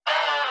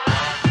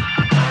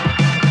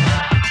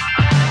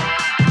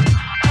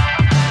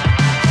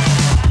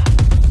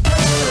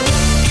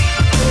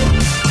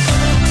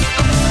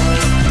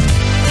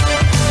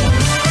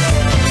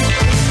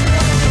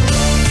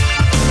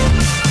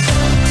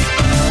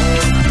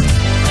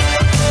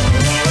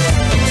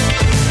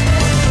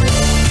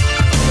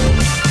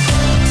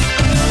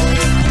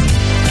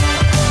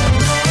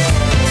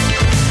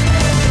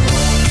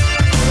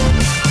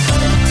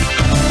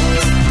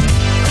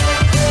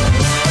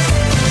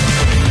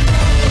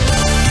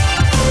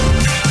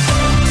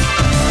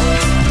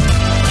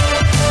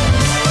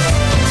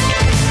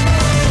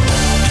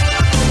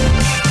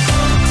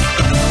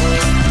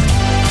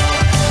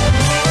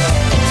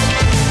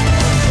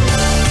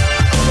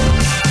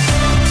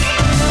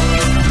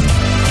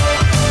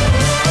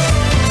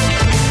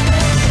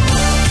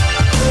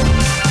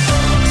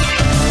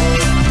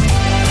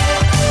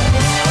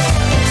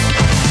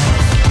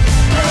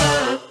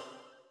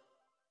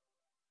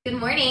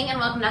morning and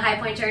welcome to High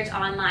Point Church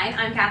Online.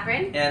 I'm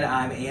Catherine. And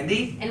I'm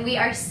Andy. And we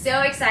are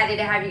so excited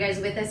to have you guys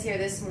with us here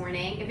this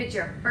morning. If it's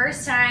your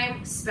first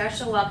time,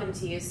 special welcome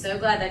to you. So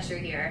glad that you're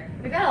here.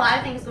 We've got a lot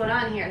of things going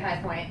on here at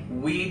High Point.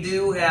 We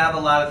do have a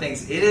lot of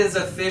things. It is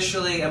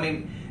officially,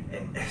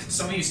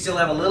 some of you still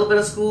have a little bit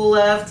of school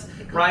left,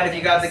 right? If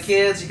you got the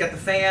kids, you got the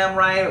fam,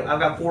 right?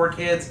 I've got 4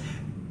 kids.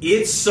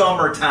 It's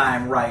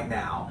summertime right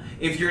now.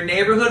 If your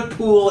neighborhood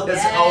pool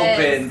has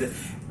opened,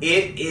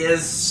 it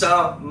is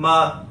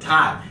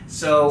summertime.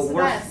 So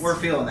we're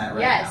feeling that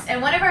right now. Yes,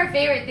 and one of our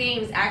favorite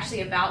things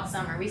actually about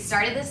summer, we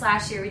started this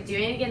last year, we're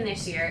doing it again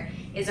this year,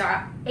 is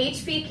our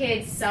HP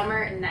Kids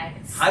Summer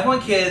Nights. High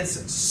Point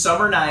Kids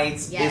Summer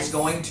Nights is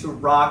going to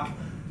rock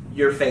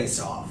your face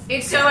off.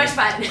 It's so much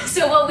fun.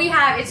 So what we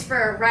have is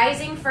for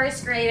rising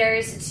first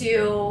graders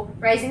to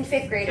rising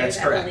fifth graders, That's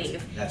correct. I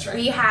believe. That's right.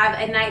 We have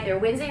a night, they're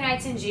Wednesday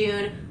nights in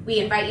June. We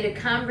invite you to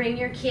come bring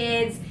your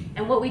kids.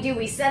 And what we do,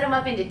 we set them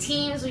up into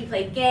teams, we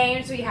play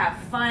games, we have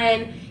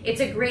fun. It's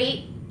a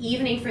great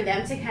evening for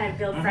them to kind of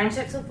build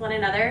friendships with one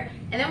another.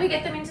 And then we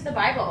get them into the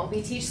Bible.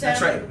 We teach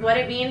them what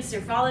it means to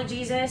follow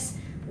Jesus,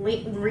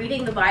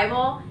 reading the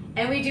Bible,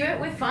 and we do it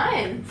with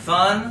fun.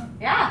 Fun,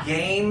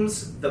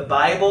 games, the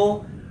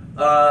Bible,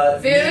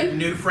 food,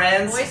 new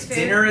friends. Boys food.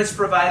 Dinner is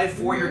provided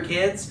for your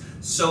kids.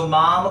 So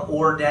mom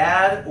or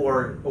dad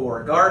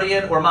or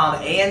guardian or mom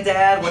and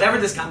dad, whatever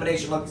this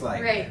combination looks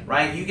like,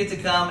 right? You get to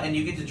come and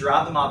you get to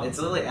drop them off. It's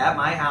literally at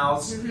my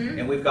house,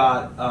 and we've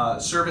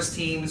got service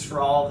teams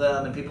for all of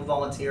them and people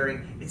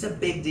volunteering. It's a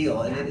big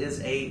deal, and it is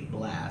a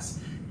blast.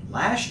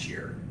 Last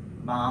year,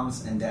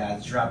 moms and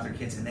dads dropped their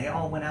kids, and they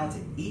all went out to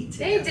eat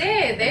together. They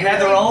did. They had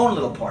their own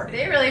little party.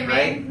 They really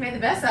made the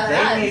best out of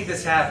that. They made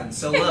this happen.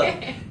 So look,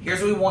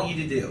 here's what we want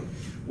you to do.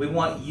 We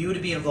want you to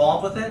be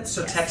involved with it,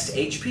 so text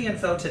HP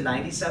Info to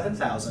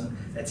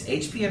 97000. That's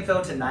HP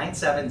Info to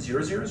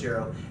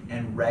 97000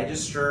 and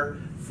register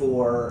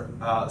for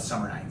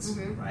Summer Nights,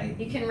 right?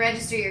 You can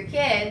register your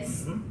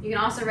kids. You can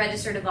also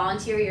register to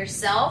volunteer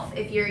yourself.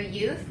 If you're a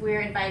youth,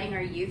 we're inviting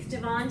our youth to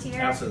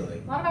volunteer.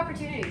 Absolutely. A lot of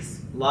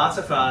opportunities. Lots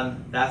of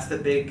fun. That's the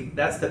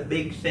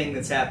big thing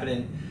that's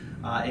happening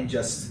in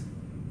just,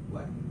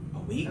 a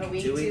week?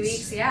 2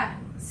 weeks?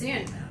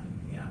 Soon.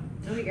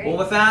 It'll be great. Well,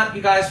 with that,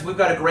 you guys, we've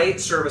got a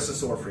great service in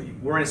store for you.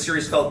 We're in a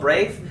series called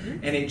Brave,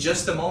 and in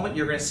just a moment,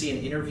 you're going to see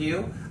an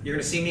interview. You're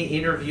going to see me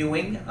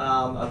interviewing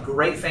a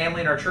great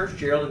family in our church,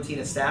 Gerald and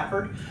Tina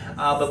Stafford.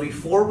 But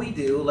before we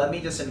do, let me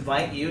just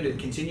invite you to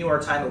continue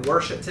our time of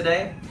worship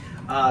today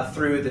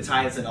through the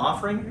tithes and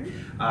offering.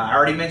 I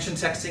already mentioned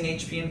texting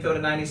HP Info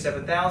to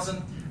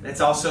 97,000.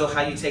 That's also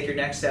how you take your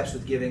next steps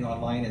with giving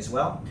online as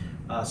well.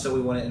 So we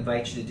want to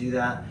invite you to do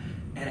that.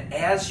 And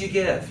as you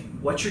give,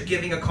 what your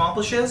giving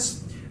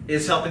accomplishes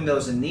is helping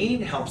those in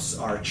need, helps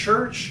our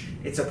church.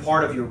 It's a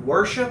part of your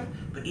worship.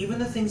 But even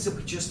the things that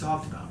we just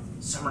talked about,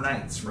 Summer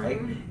Nights,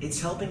 right?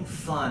 It's helping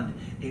fund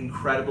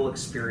incredible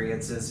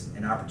experiences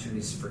and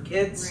opportunities for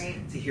kids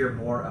to hear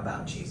more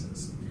about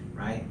Jesus,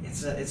 right?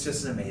 It's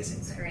just an amazing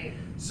thing. Great.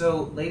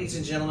 So, ladies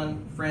and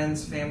gentlemen,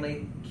 friends,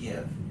 family,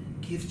 give.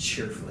 Give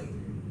cheerfully.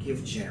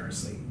 Give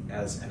generously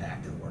as an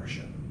act of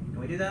worship. Can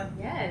we do that?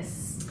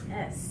 Yes.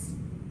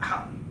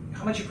 How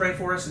much you pray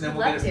for us, and then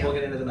we'll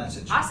get into the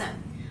message.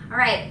 Awesome. All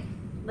right,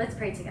 let's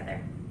pray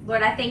together.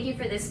 Lord, I thank you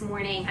for this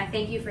morning. I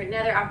thank you for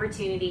another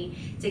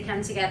opportunity to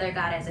come together,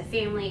 God, as a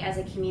family, as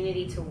a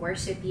community to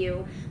worship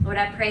you. Lord,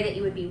 I pray that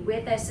you would be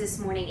with us this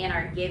morning in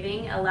our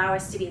giving. Allow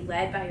us to be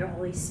led by your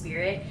Holy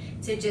Spirit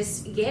to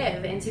just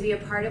give and to be a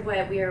part of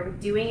what we are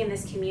doing in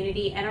this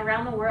community and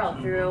around the world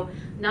through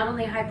not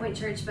only High Point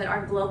Church, but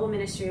our global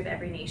ministry of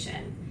every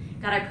nation.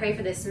 God, I pray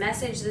for this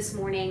message this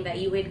morning that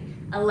you would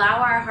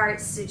allow our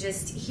hearts to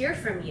just hear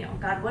from you.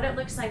 God, what it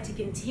looks like to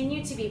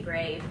continue to be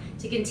brave,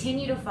 to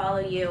continue to follow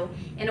you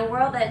in a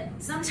world that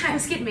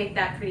sometimes can make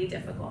that pretty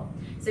difficult.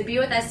 So be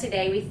with us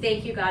today. We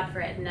thank you, God, for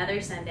another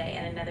Sunday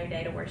and another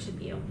day to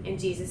worship you. In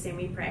Jesus' name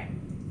we pray.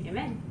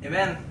 Amen.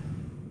 Amen.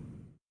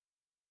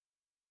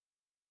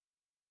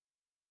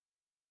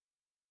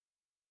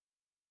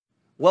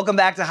 Welcome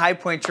back to High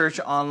Point Church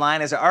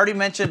Online. As I already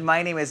mentioned,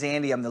 my name is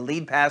Andy. I'm the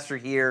lead pastor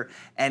here,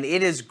 and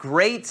it is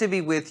great to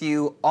be with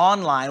you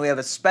online. We have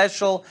a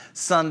special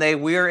Sunday.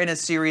 We're in a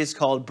series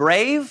called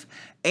Brave,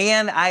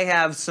 and I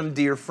have some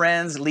dear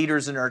friends,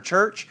 leaders in our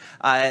church.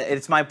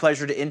 It's my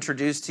pleasure to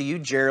introduce to you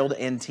Gerald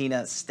and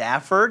Tina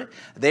Stafford.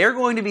 They're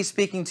going to be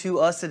speaking to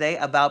us today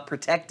about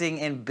protecting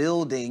and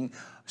building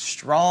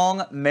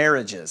strong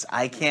marriages.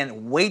 I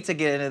can't wait to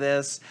get into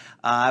this.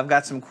 I've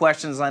got some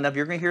questions lined up.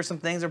 You're going to hear some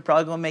things that are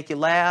probably going to make you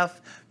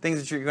laugh, things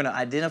that you're going to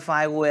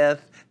identify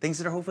with, things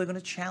that are hopefully going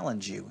to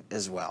challenge you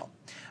as well.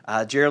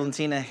 Gerald and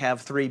Tina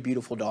have 3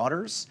 beautiful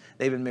daughters.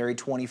 They've been married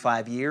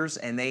 25 years,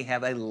 and they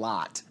have a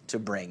lot to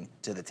bring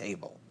to the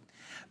table.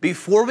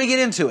 Before we get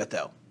into it,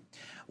 though,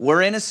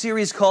 we're in a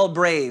series called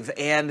Brave,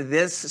 and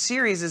this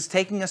series is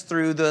taking us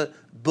through the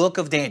book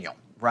of Daniel.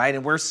 Right?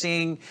 And we're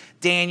seeing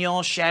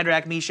Daniel,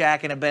 Shadrach, Meshach,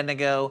 and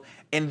Abednego.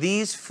 And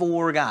these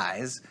 4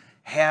 guys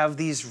have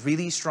these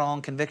really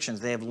strong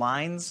convictions. They have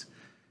lines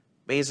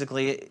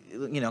basically,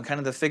 kind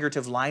of the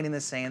figurative line in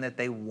the sand that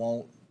they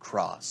won't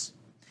cross.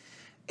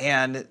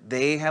 And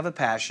they have a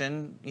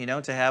passion,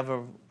 to have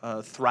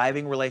a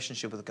thriving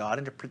relationship with God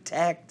and to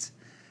protect,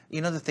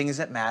 the things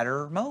that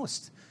matter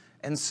most.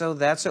 And so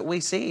that's what we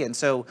see. And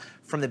so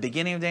from the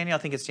beginning of Daniel, I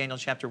think it's Daniel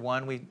chapter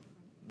 1,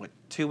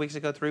 3 weeks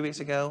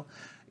ago,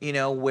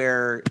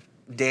 where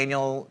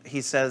Daniel,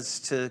 he says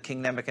to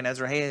King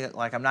Nebuchadnezzar, hey,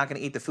 I'm not going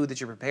to eat the food that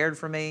you prepared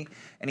for me.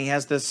 And he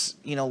has this,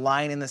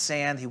 line in the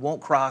sand. He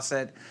won't cross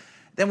it.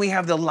 Then we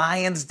have the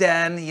lion's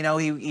den.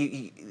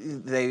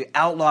 They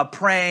outlaw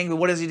praying. But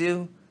what does he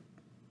do?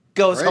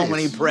 Goes home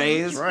and he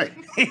prays. That's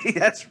right.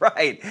 That's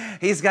right.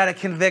 He's got a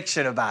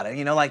conviction about it.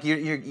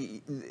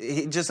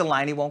 You're just a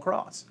line he won't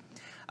cross.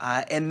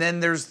 And then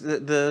there's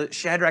the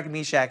Shadrach,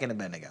 Meshach, and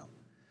Abednego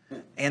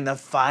in the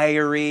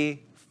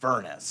fiery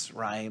furnace,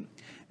 right?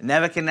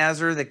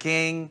 Nebuchadnezzar, the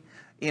king,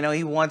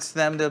 he wants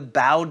them to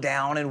bow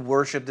down and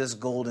worship this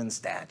golden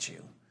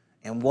statue.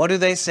 And what do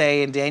they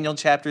say in Daniel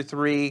chapter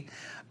 3,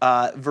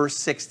 verse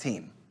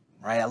 16,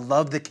 right? I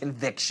love the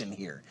conviction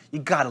here. You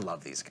got to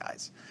love these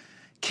guys.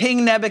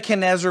 King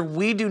Nebuchadnezzar,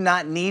 we do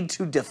not need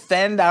to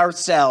defend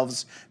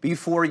ourselves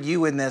before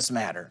you in this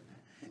matter.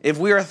 If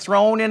we are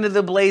thrown into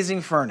the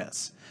blazing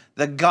furnace,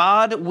 the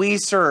God we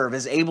serve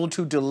is able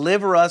to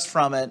deliver us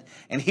from it,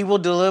 and he will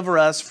deliver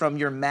us from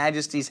your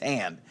majesty's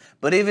hand.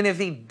 But even if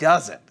he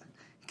doesn't,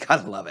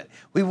 gotta love it,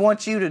 we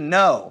want you to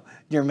know,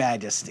 your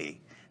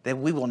majesty, that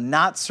we will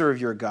not serve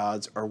your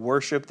gods or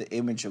worship the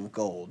image of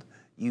gold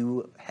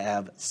you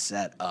have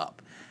set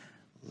up.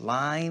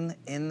 Line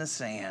in the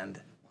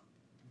sand,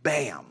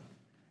 bam.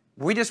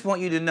 We just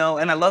want you to know,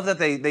 and I love that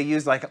they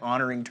use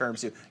honoring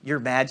terms, your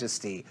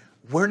majesty.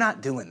 We're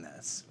not doing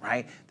this,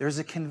 right? There's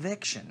a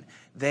conviction.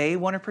 They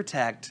want to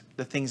protect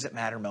the things that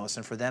matter most,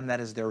 and for them, that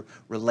is their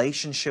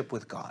relationship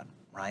with God,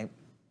 right?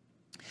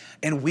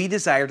 And we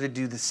desire to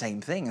do the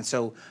same thing. And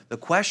so the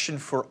question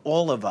for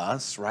all of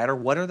us, right, are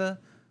what are the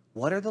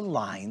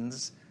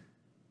lines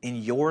in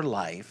your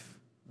life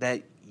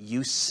that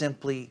you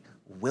simply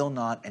will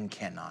not and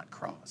cannot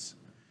cross,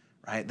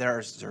 right?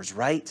 There's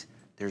right,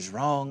 there's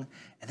wrong,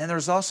 and then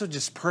there's also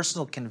just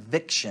personal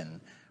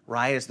conviction,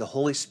 right, as the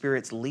Holy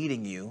Spirit's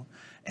leading you.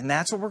 And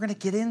that's what we're going to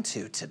get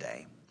into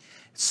today,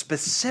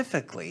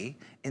 specifically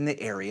in the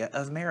area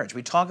of marriage.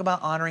 We talk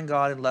about honoring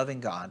God and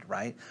loving God,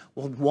 right?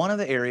 Well, one of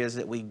the areas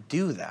that we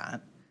do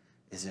that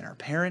is in our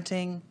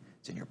parenting,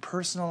 it's in your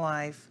personal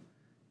life,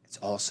 it's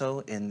also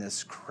in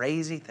this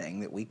crazy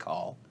thing that we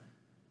call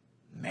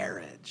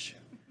marriage.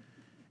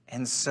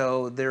 And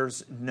so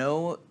there's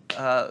no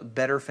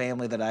better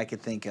family that I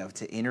could think of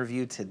to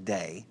interview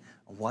today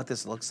on what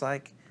this looks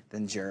like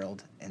than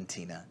Gerald and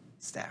Tina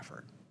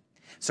Stafford.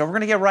 So we're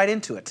going to get right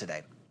into it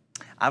today.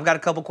 I've got a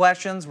couple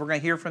questions. We're going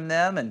to hear from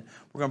them, and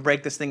we're going to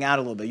break this thing out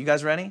a little bit. You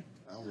guys ready?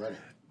 I'm ready.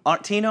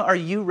 Tina, are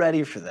you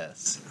ready for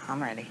this?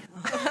 I'm ready.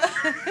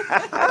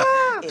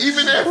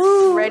 Even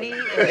if. Ready?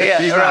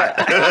 Yeah,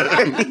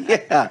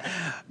 right.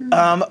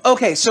 Yeah.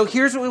 Okay, so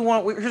here's what we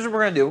want. Here's what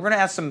we're going to do. We're going to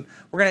ask some.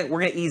 We're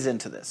going to ease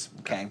into this.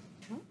 Okay.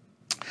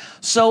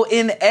 So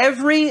in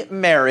every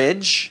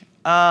marriage,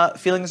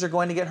 feelings are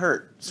going to get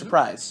hurt.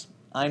 Surprise!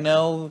 I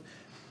know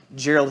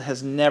Gerald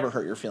has never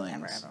hurt your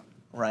feelings. Never.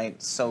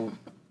 Right? So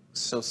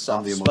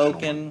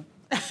soft-spoken,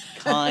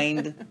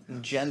 kind,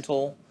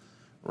 gentle,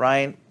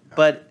 right?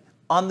 But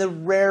on the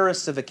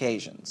rarest of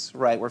occasions,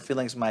 right, where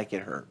feelings might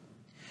get hurt,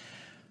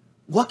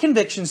 what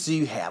convictions do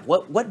you have?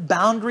 What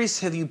boundaries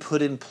have you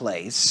put in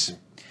place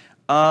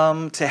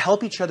to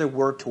help each other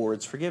work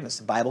towards forgiveness?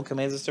 The Bible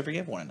commands us to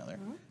forgive one another,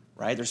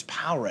 right? There's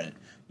power in it.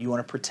 You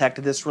want to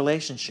protect this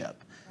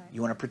relationship. Right.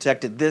 You want to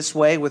protect it this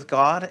way with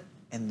God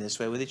and this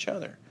way with each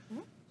other.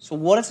 So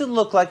what does it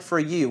look like for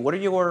you? What are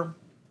your,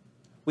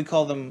 we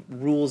call them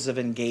rules of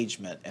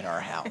engagement at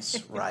our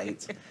house,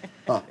 right?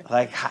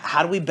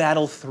 How do we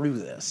battle through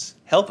this?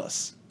 Help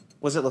us.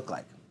 What does it look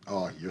like?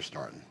 Oh, you're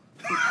starting.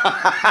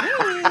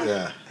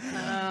 Yeah.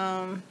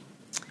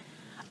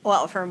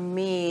 Well, for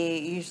me,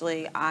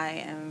 usually I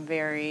am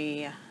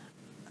very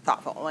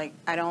thoughtful.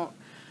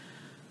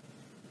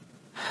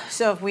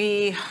 So if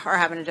we are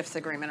having a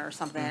disagreement or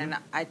something,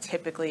 I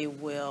typically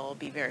will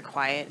be very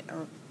quiet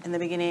in the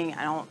beginning.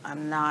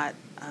 I'm not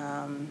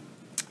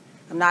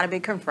a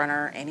big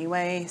confronter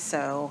anyway,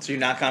 so you're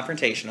not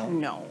confrontational?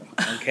 No.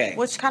 Okay.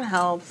 Which kind of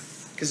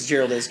helps. Because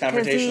Gerald is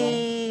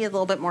confrontational? A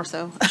little bit more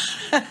so.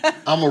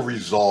 I'm a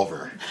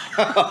resolver.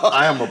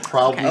 I am a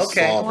problem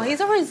solver. Well, he's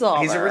a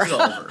resolver. He's a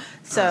resolver.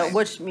 So,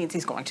 which means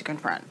he's going to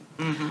confront.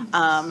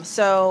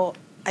 So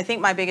I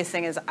think my biggest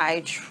thing is I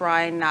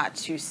try not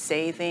to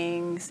say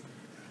things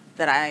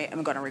that I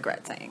am going to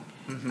regret saying,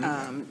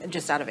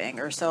 just out of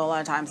anger. So a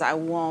lot of times I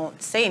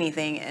won't say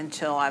anything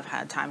until I've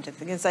had time to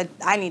think, because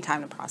I need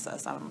time to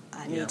process.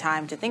 I need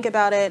time to think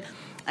about it.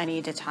 I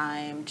need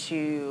time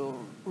to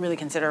really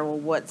consider, well,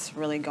 what's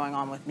really going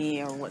on with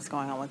me, or what's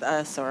going on with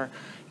us, or,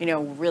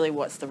 really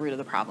what's the root of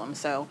the problem.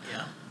 So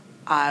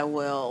I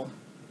will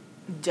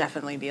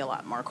definitely be a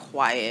lot more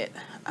quiet.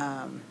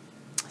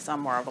 So I'm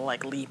more of a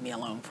leave me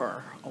alone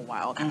for a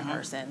while kind of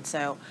person.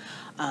 So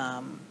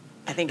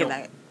I I think in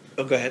that.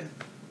 Oh, go ahead.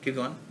 Keep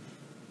going.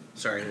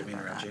 Sorry, I didn't mean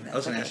to interrupt you. I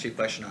was going to ask you a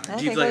question on it.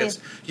 Do you Okay,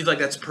 feel like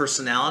that's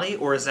personality,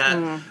 or is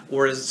that,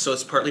 so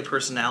it's partly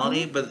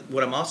personality? But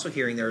what I'm also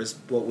hearing there is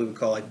what we would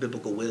call like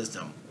biblical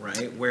wisdom,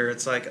 right? Where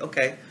it's like,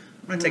 okay,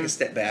 I'm going to take a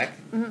step back.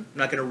 I'm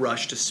not going to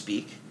rush to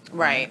speak.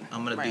 Right.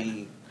 I'm going to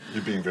be.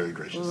 You're being very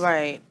gracious.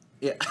 Right.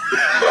 Yeah.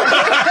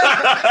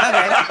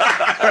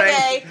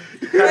 Okay.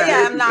 But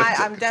yeah,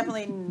 I'm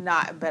definitely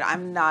not, but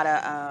I'm not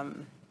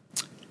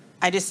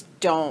I just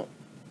don't,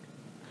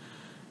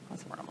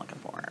 what's the word I'm looking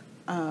for?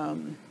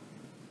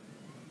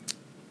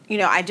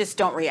 I just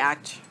don't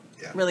react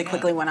really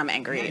quickly when I'm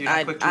angry.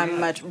 Yeah,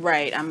 I'm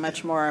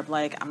much more of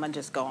like, I'm going to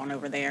just go on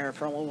over there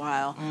for a little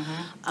while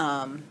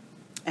and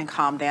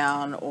calm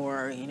down,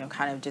 or,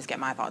 kind of just get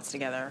my thoughts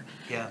together.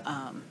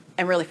 Yeah.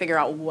 And really figure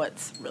out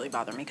what's really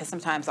bothering me, because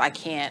sometimes I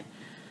can't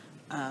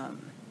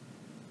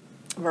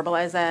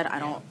verbalize that.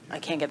 I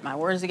can't get my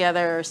words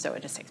together, so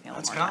it just takes me a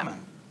little more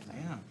time.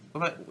 Yeah.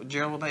 What about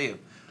Gerald? What about you?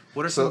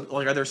 What are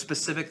are there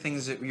specific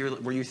things that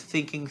were you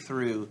thinking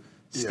through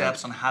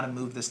steps on how to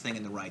move this thing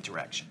in the right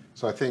direction?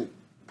 So I think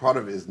part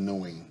of it is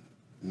knowing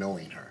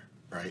her,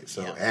 right?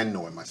 So and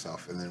knowing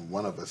myself, and then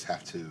one of us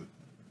have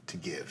to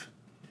give.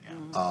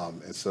 Yeah.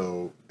 And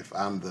so if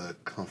I'm the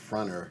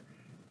confronter,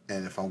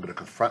 and if I'm going to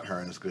confront her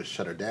and it's going to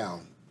shut her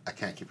down, I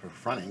can't keep her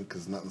confronting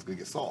because nothing's going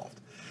to get solved.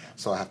 Yeah.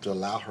 So I have to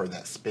allow her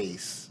that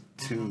space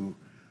to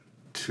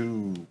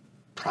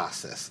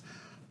process.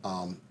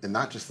 And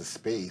not just the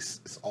space,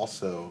 it's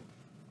also,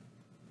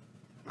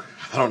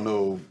 I don't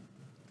know,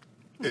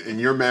 in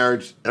your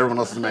marriage, everyone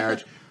else's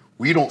marriage,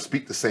 we don't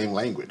speak the same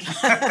language.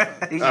 All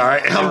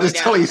right? And I'm just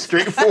telling you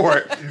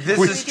straightforward. This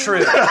is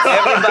true.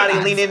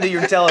 Everybody lean into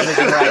your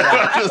television right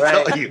now. I'm just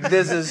telling you.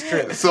 This is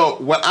true. So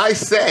what I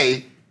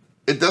say,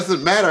 it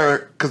doesn't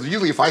matter, because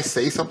usually if I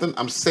say something,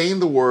 I'm saying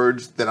the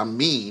words that I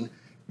mean,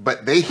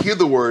 but they hear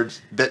the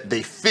words that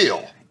they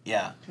feel.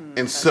 Yeah.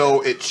 And so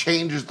it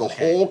changes the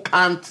whole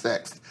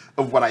context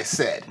of what I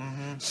said.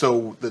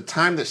 So the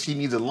time that she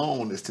needs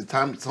alone is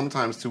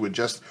sometimes to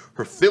adjust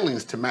her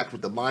feelings to match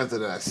with the lines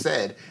that I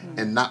said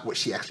and not what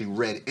she actually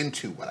read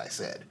into what I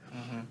said.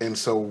 And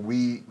so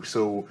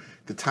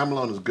the time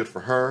alone is good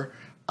for her.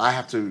 I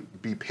have to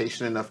be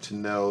patient enough to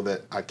know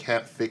that I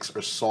can't fix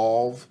or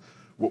solve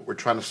what we're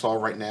trying to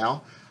solve right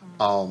now.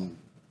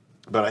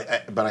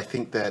 But I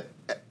think that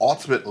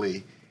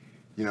ultimately,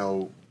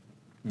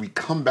 we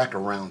come back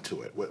around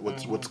to it.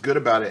 What's good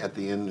about it at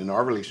the end in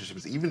our relationship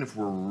is even if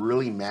we're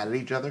really mad at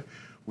each other,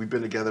 we've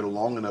been together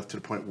long enough to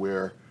the point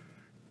where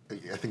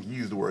I think you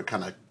used the word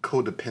kind of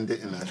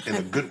codependent in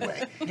a good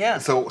way. Yeah.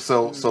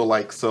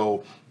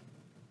 So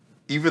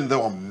even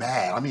though I'm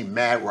mad, I mean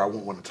mad where I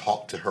won't want to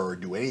talk to her or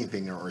do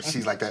anything, or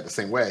she's like that the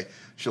same way,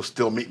 she'll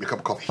still make me a cup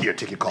of coffee. Here,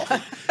 take your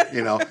coffee,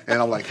 and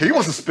I'm like, hey, you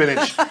want some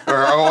spinach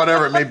or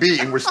whatever it may be,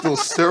 and we're still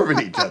serving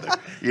each other,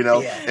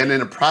 Yeah. And in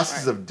the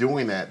process of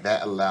doing that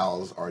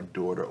allows our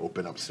door to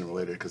open up sooner or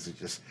later, because I think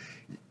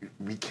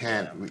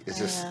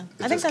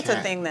that's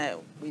the thing that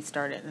we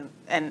started,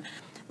 and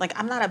like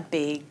I'm not a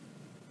big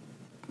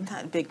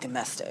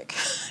domestic,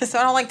 so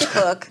I don't like to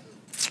cook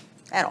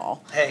at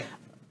all. Hey.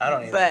 I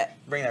don't either. But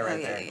bring that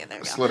right there. Yeah, there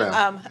we go. Slow down.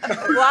 Well,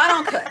 I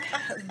don't cook,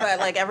 but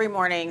like every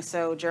morning,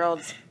 so Jared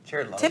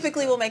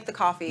typically will make the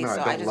coffee, No, so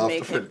I I just love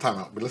make to it. time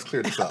out, but let's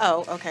clear this up.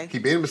 Oh, okay. He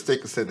made a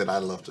mistake and said that I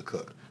love to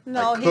cook.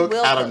 No, I he cook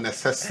will out cook. of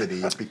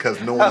necessity because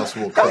no one else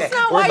will cook. Okay,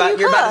 not why you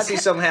you're about to cook. see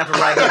something happen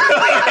right here.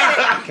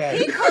 Okay.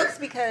 He cooks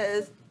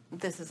because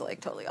this is like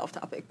totally off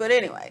topic, but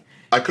anyway,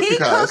 I cook he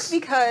because- cooks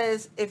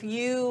because if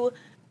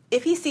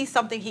he sees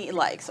something he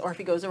likes, or if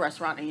he goes to a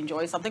restaurant and he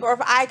enjoys something, or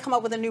if I come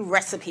up with a new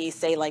recipe,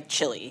 say like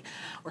chili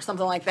or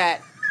something like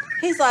that,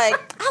 he's like,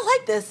 I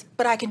like this,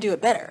 but I can do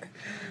it better.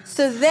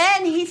 So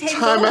then he takes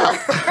Time over. out.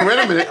 Wait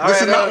a minute. All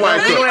This right, is not why I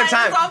we don't cook.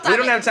 have time. We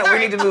don't have time. Sorry.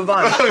 We need to move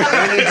on. We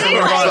need to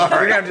move on.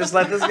 We're gonna just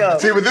let this go.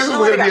 See, but this is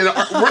going to be we're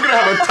going to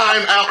have a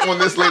time out on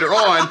this later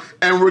on,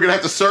 and we're going to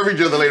have to serve each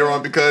other later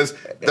on, because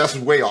that's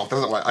way off.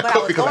 That's not why I But I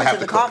cook, was because I going have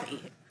to to the cook.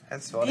 coffee.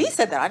 That's funny. He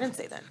said that. I didn't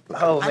say that.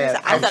 Oh man,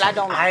 I said I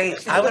don't. I'm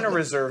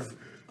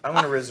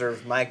gonna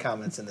reserve my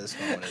comments in this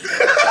moment. As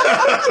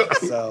well.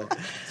 So,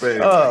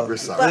 Baby, Oh. we're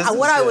sorry. But This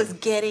what is I good. was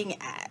getting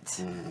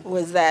at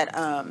was that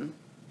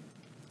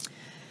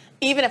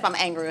even if I'm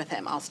angry with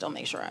him, I'll still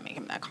make sure I make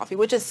him that coffee,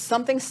 which is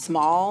something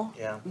small.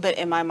 Yeah. But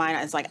in my mind,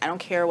 it's like, I don't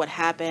care what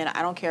happened.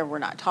 I don't care if we're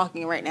not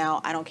talking right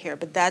now. I don't care.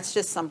 But that's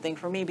just something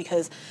for me,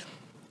 because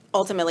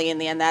ultimately, in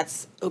the end, that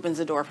opens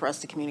the door for us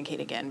to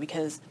communicate again,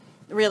 because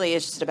really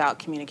it's just about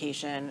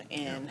communication.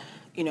 And,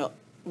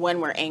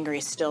 when we're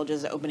angry, still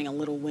just opening a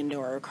little window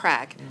or a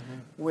crack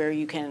where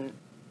you can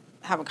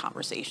have a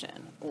conversation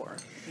or,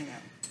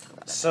 talk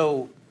about it.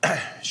 So,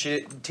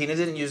 Tina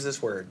didn't use this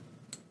word,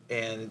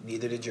 and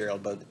neither did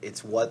Gerald, but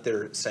it's what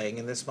they're saying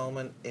in this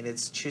moment, and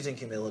it's choosing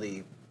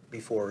humility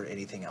before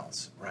anything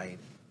else, right?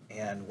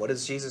 And what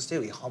does Jesus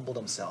do? He humbled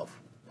himself,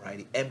 right?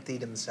 He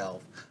emptied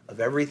himself of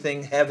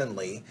everything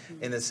heavenly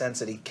in the sense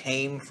that he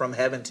came from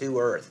heaven to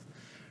earth,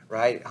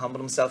 right?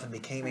 Humbled himself and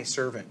became a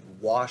servant,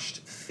 washed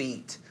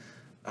feet,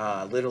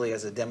 literally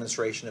as a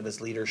demonstration of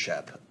his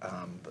leadership.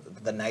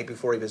 The night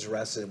before he was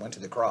arrested and went to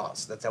the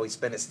cross. That's how he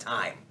spent his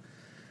time.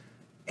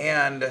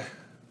 And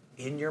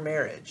in your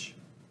marriage,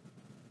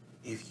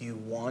 if you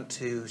want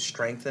to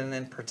strengthen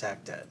and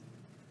protect it,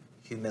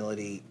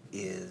 humility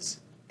is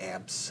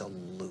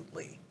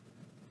absolutely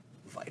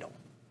vital.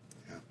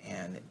 Yeah.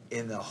 And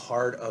in the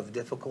heart of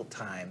difficult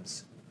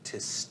times, to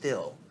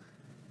still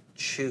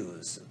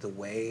choose the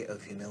way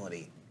of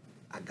humility.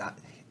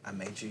 I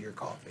made you your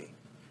coffee.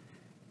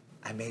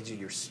 I made you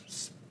your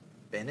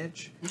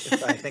spinach.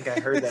 If I think I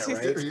heard that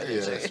right.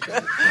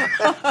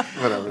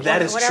 Whatever.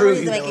 That is Whatever true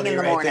he's making in the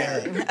right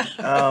morning.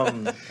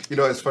 there. You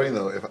know, it's funny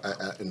though.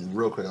 And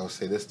real quick, I'll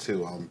say this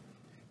too.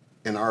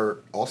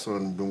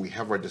 When we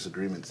have our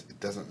disagreements, it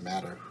doesn't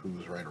matter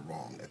who's right or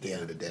wrong at the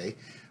end of the day,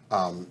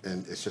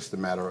 and it's just a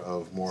matter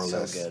of more or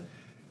less. Good.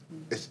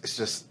 It's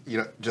just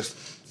just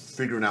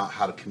figuring out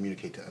how to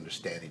communicate to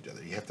understand each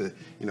other. You have to,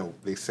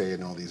 they say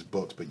in all these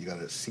books, but you got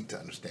to seek to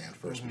understand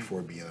first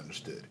before being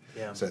understood.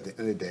 Yeah. So at the end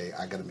of the day,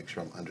 I got to make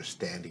sure I'm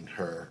understanding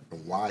her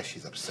and why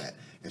she's upset,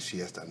 and she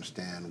has to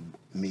understand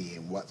me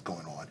and what's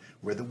going on,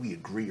 whether we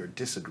agree or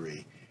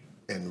disagree,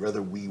 and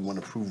whether we want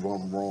to prove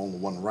one wrong,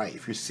 one right.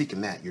 If you're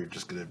seeking that, you're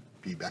just going to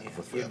be back and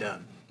forth forever. You're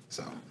done.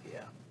 So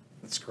yeah,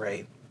 that's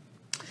great.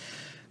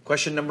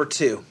 Question number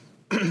 2: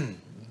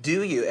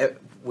 Do you?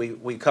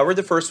 We covered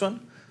the first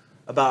one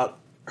about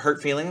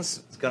hurt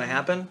feelings. It's going to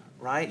happen,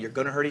 right? You're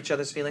going to hurt each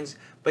other's feelings,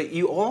 but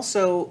you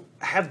also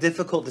have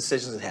difficult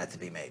decisions that have to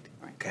be made.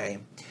 Okay,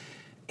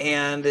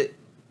 and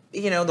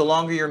the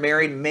longer you're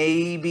married,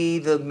 maybe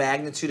the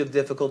magnitude of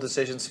difficult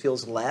decisions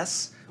feels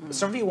less. But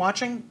some of you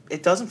watching,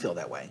 it doesn't feel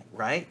that way,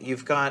 right?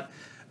 You've got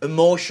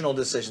emotional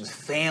decisions,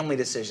 family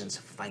decisions,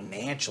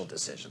 financial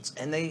decisions,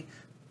 and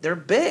they're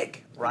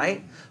big,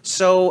 right?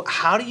 So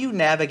how do you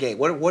navigate?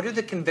 What are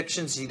the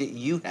convictions that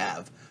you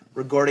have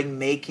regarding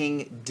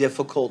making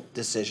difficult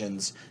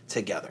decisions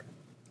together?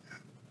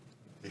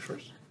 Me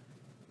first.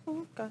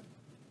 Okay.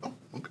 Oh,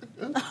 okay.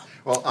 Good.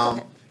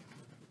 Well,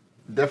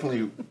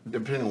 definitely,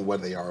 depending on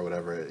what they are or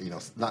whatever,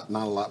 not a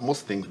lot.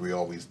 Most things we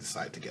always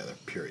decide together,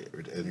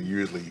 period. And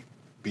usually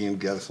being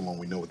together so long,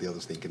 we know what the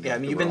other's thinking. Yeah, I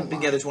mean, you've been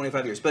together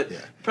 25 years, but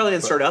probably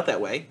didn't start out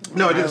that way.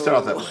 No, it didn't start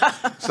out that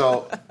way.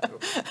 So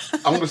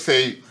I'm going to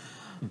say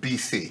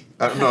BC.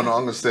 No, I'm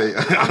going to say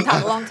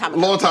long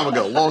time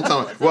ago.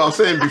 Well, I'm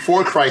saying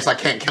before Christ, I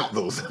can't count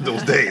those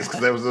days because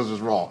that was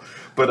wrong.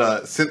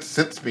 But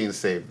since being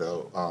saved,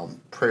 though,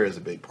 prayer is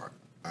a big part.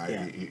 All right?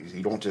 Yeah.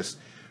 You don't just.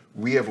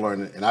 We have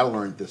learned, and I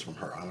learned this from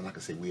her. I'm not going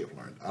to say we have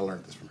learned. I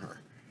learned this from her.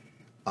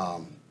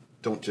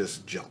 Don't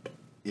just jump.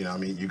 I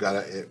mean, you gotta.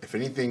 If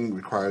anything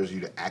requires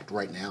you to act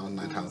right now, 9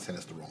 times out of 10,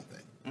 it's the wrong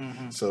thing.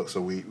 Mm-hmm. So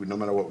we no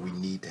matter what, we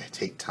need to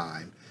take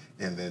time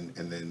and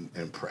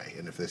then pray.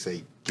 And if they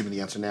say, "Give me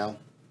the answer now,"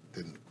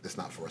 then it's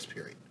not for us.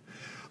 Period.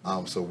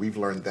 So we've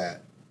learned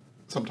that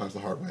sometimes the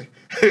hard way,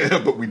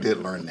 but we did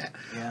learn that.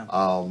 Yeah.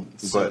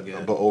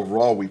 But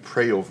overall, we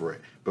pray over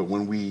it. But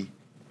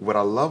what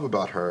I love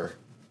about her,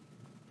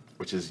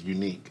 which is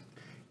unique,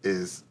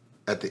 is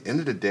at the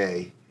end of the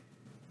day,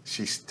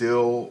 she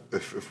still,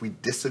 if we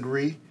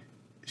disagree,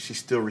 she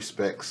still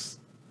respects,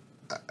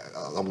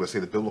 I'm going to say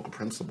the biblical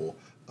principle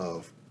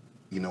of,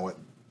 you know what,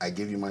 I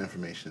give you my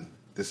information,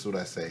 this is what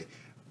I say,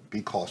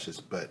 be cautious,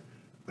 but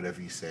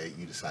whatever you say,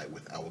 you decide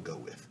with, I will go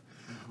with.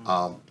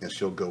 Mm-hmm. And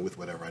she'll go with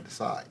whatever I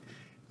decide.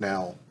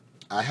 Now,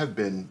 I have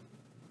been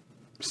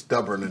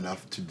stubborn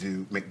enough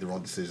to make the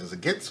wrong decisions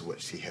against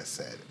what she has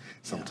said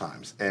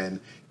sometimes. Yeah. And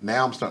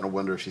now I'm starting to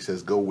wonder if she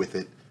says go with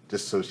it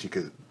just so she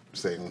could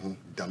say,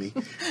 dummy,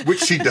 which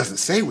she doesn't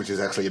say, which is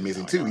actually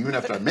amazing too. Even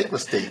after I make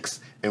mistakes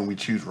and we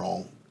choose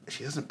wrong,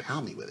 she doesn't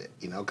pound me with it,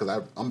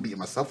 because I'm beating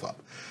myself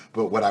up.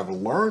 But what I've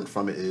learned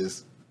from it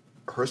is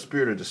her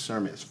spirit of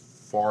discernment is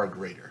far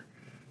greater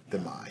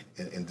than mine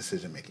in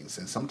decision making.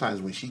 And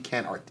sometimes when she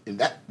can't, and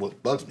that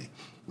what bugs me,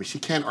 when she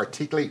can't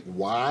articulate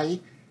why,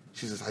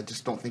 she says, I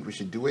just don't think we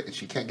should do it, and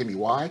she can't give me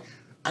why,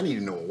 I need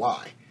to know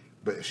why.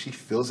 But if she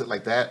feels it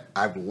like that,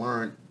 I've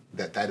learned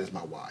that is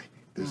my why.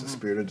 There's a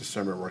spirit of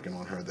discernment working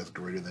on her that's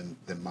greater than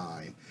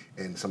mine.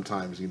 And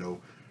sometimes,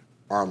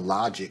 our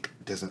logic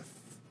doesn't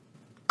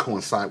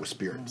coincide with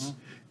spirits.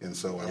 And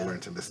so I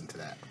learned to listen to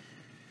that.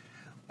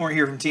 We're going to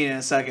hear from Tina in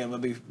a second.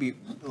 Let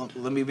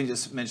me even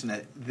just mention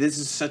that this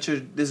is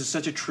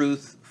such a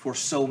truth for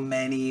so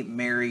many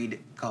married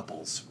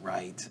couples,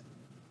 right?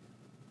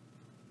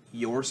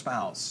 Your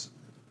spouse,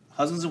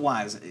 husbands and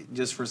wives,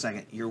 just for a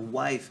second, your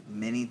wife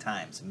many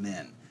times,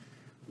 men,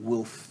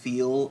 will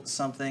feel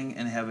something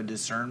and have a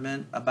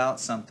discernment about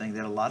something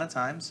that a lot of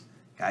times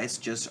guys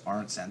just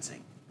aren't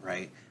sensing,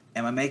 right?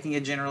 Am I making a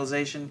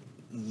generalization?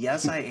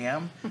 Yes, I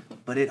am,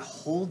 but it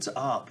holds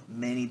up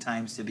many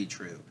times to be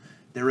true.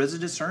 There is a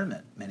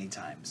discernment many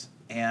times,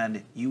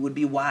 and you would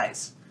be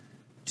wise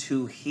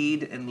to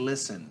heed and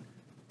listen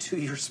to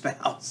your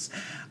spouse.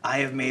 I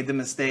have made the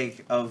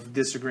mistake of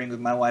disagreeing with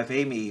my wife,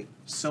 Amy,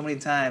 so many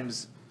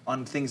times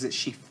on things that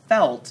she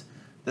felt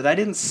that I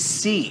didn't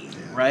see,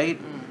 right?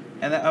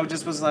 And I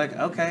just was like,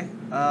 okay,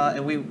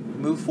 and we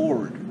move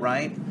forward,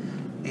 right?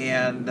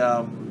 and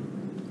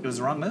it was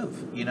the wrong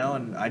move,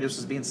 and I just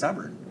was being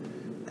stubborn.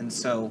 And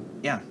so,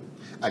 yeah.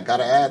 I got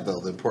to add, though,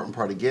 the important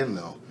part again,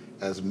 though,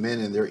 as men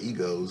and their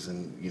egos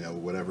and,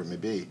 whatever it may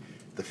be,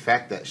 the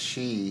fact that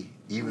she,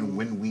 even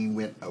when we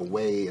went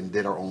away and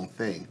did our own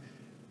thing,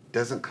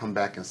 doesn't come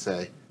back and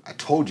say, I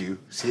told you,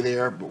 see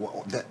there,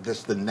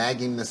 that's the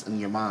naggingness in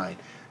your mind.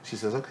 She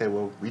says, okay,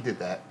 well, we did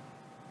that.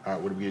 All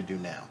right, what are we going to do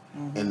now?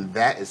 Mm-hmm. And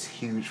that is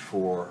huge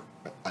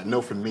I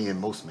know for me and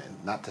most men,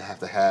 not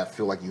to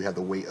feel like you have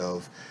the weight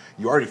of,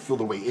 you already feel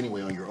the weight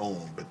anyway on your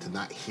own, but to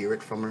not hear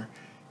it from her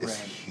is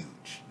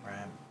huge.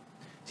 Right.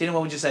 Tina,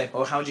 what would you say?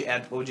 What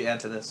would you add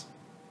to this?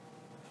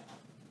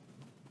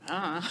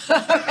 I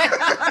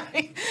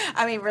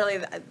mean, really,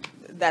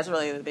 that's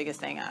really the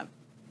biggest thing.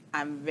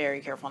 I'm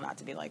very careful not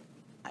to be like,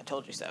 I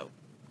told you so.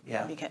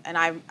 Yeah. And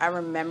I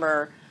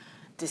remember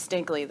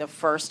distinctly the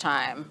first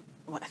time,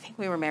 I think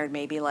we were married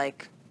maybe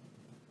like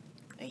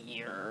a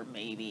year,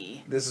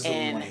 maybe. This is what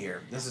we want to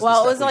hear. It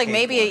was like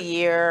maybe a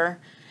year,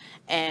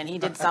 and he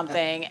did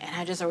something,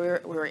 and we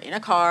were in a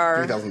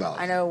car. $3,000.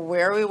 I know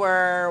where we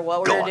were,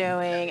 what we were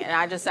doing, and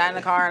I just sat in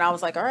the car, and I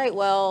was like, all right,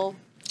 well,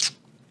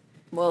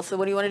 so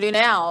what do you want to do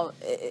now?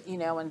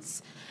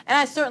 And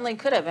I certainly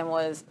could have, and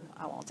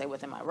I won't say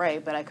within my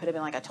right, but I could have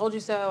been like, I told you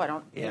so. I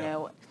don't,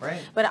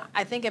 Right. But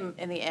I think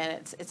in the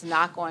end, it's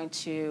not going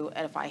to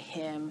edify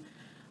him,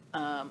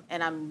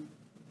 and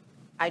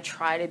I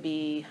try to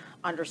be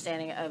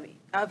understanding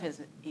of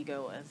his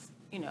ego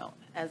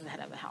as the head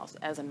of the house,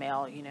 as a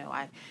male.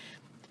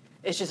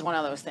 It's just one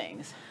of those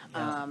things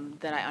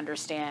that I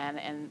understand,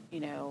 and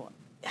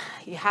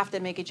you have to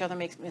make each other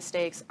make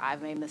mistakes.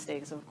 I've made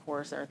mistakes, of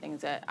course. There are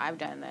things that I've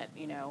done that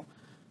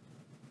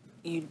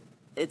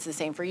it's the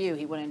same for you.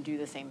 He wouldn't do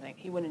the same thing.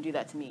 He wouldn't do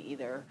that to me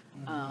either.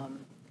 Mm-hmm.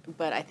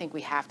 But I think we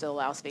have to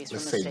allow space for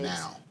mistakes. Let's say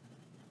now.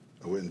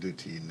 I wouldn't do it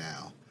to you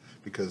now,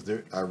 because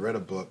I read a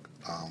book.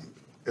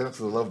 It's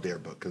a Love Dare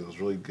book because it was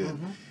really good,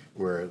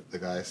 where the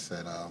guy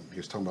said he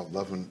was talking about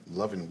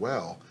loving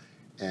well,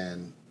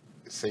 and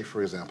say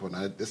for example,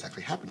 and this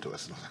actually happened to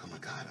us, and I was like, oh my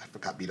God, I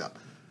forgot beat up.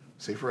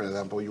 Say for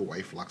example, your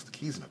wife locks the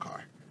keys in the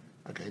car.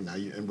 Okay, now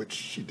in which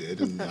she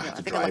did, and I had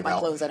to drive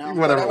out,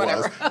 whatever it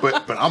was.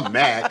 But I'm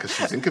mad because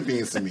she's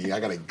inconveniencing me. I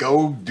gotta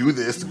go do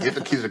this, get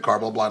the keys in the car,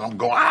 blah blah. And I'm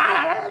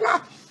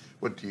going.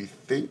 What do you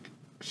think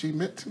she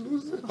meant to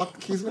lose it? Lock the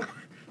keys in the car.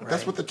 Right.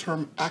 That's what the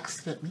term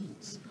accident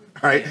means.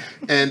 All right,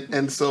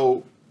 and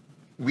so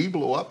we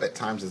blow up at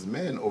times as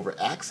men over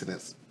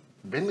accidents,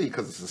 mainly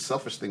because it's a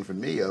selfish thing for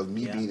me of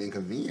me being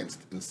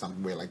inconvenienced in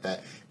some way like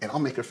that, and I'll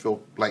make her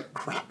feel like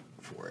crap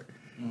for it.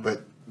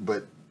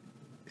 But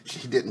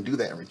she didn't do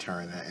that in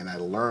return, and I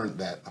learned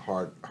that the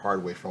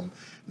hard way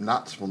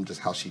not from just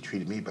how she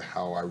treated me, but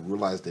how I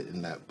realized it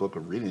in that book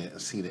of reading it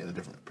and seeing it in a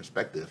different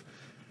perspective.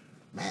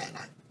 Man,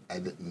 I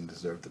didn't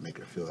deserve to make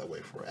her feel that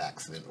way for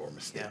accident or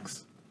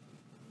mistakes.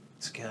 Yeah.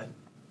 It's good.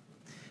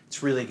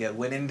 It's really good.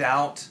 When in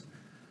doubt,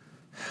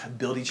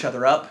 build each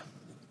other up.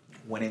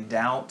 When in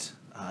doubt,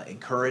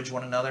 encourage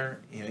one another.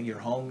 Your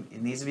home,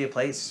 it needs to be a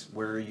place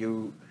where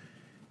you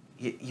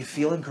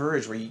feel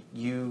encouraged, where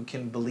you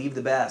can believe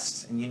the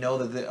best, and you know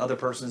that the other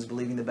person is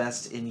believing the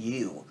best in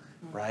you,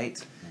 right?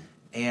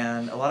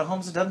 And a lot of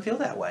homes, it doesn't feel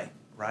that way,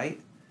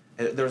 right?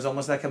 There's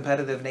almost that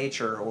competitive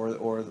nature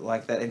or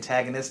like that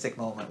antagonistic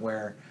moment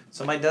where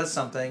somebody does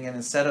something, and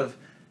instead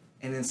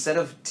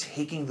of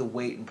taking the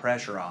weight and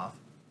pressure off,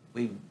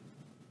 we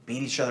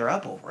beat each other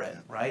up over it,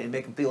 right? And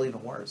make them feel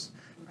even worse.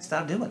 Right.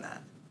 Stop doing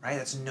that, right?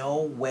 That's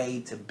no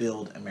way to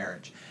build a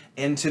marriage.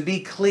 And to be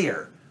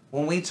clear,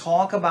 when we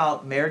talk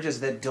about marriages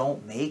that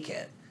don't make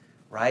it,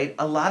 right,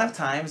 a lot of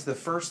times the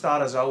first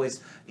thought is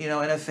always,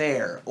 an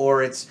affair,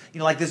 or it's,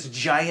 like this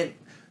giant,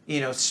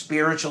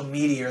 spiritual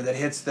meteor that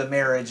hits the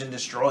marriage and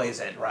destroys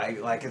it,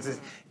 right? Like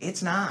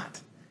it's not.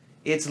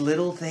 It's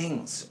little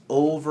things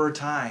over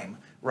time,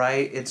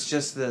 right? It's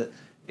just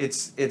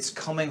it's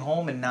coming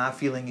home and not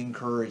feeling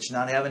encouraged,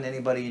 not having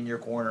anybody in your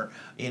corner,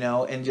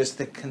 and just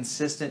the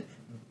consistent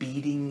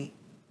beating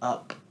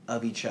up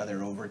of each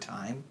other over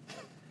time.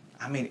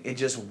 I mean, it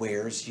just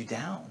wears you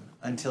down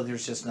until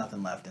there's just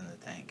nothing left in the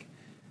tank.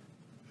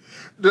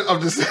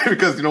 I'm just saying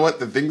because you know what?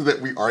 The things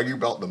that we argue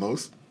about the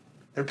most,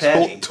 they're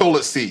petty.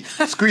 Toilet seat,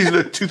 squeezing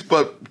the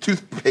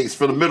toothpaste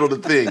from the middle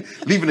of the thing,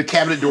 leaving the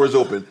cabinet doors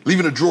open,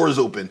 leaving the drawers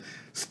open.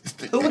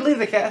 Who would leave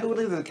the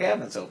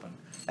cabinets open?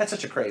 That's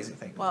such a crazy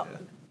thing to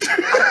do.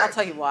 I'll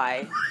tell you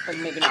why, but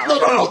maybe not.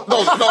 No.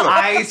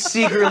 I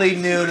secretly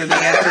knew the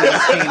answer to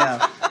this,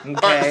 Tina.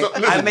 Okay, so,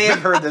 listen, I may have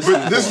heard this.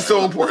 But this is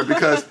so important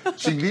because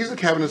she leaves the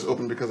cabinets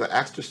open because I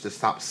asked her to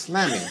stop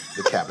slamming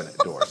the cabinet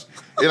doors.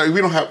 We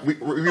don't have we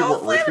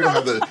work rich. We don't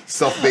have the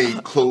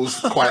self-made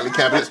closed quietly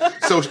cabinets.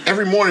 So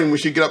every morning when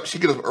she get up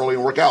early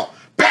and work out.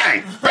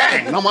 Bang,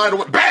 bang, no matter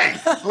what, bang.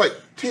 I'm like,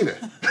 Tina,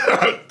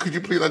 could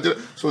you please not do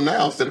that? So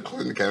now instead of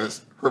closing the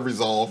cabinets, her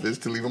resolve is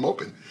to leave them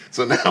open.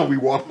 So now we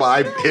walk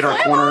by, hit our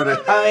corner.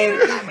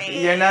 I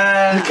mean, you're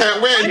not. You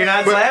can't win. You're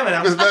not slamming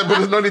them. But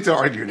there's no need to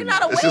argue anymore.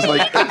 not a It's just win.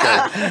 like,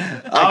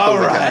 okay. All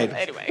right.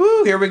 Anyway.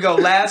 Woo, here we go.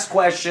 Last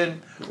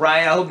question.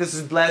 Ryan, I hope this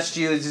has blessed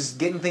you. It's just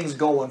getting things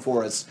going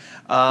for us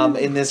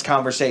in this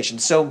conversation.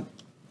 So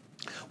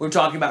we're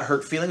talking about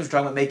hurt feelings. We're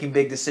talking about making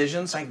big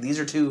decisions. Like these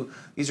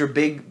are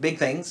big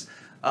things.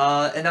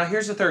 And now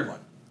here's the third one.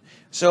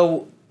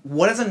 So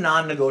what is a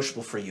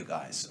non-negotiable for you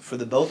guys, for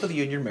the both of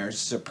you in your marriage,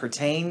 as it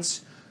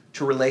pertains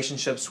to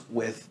relationships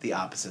with the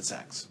opposite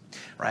sex,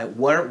 right?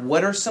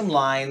 What are some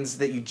lines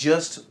that you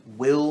just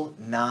will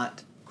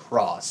not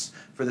cross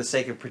for the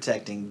sake of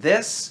protecting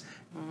this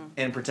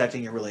and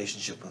protecting your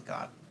relationship with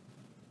God?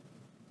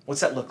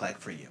 What's that look like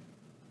for you?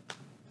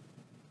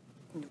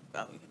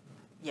 Oh,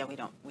 yeah, we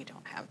don't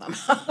have them.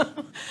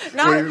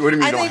 What do you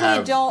mean you don't have-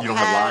 you don't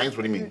have lines?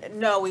 What do you mean?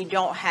 No, we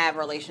don't have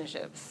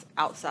relationships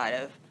outside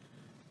of.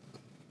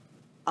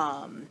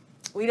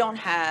 We don't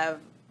have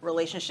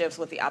relationships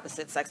with the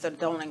opposite sex that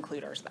don't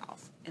include our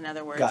spouse. In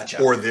other words,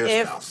 Gotcha. Or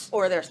their spouse.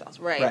 Or their spouse,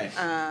 right?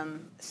 Right.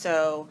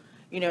 So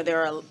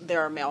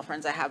there are male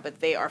friends I have, but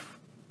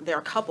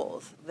they're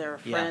couples. They're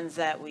Yeah. friends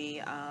that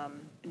we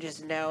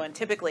just know. And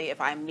typically, if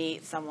I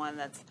meet someone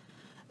that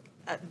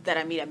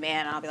I meet a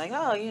man, I'll be like,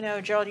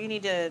 oh, Gerald, you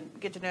need to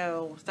get to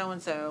know so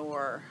and so,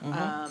 or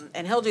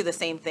and he'll do the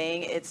same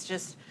thing. It's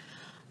just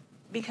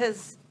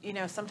because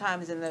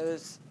sometimes in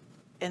those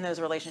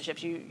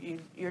relationships,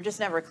 you're just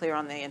never clear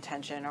on the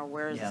intention or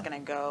where is this going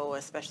to go,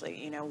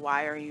 especially,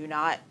 why are you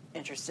not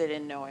interested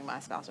in knowing my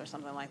spouse or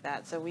something like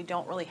that. So we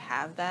don't really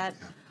have that.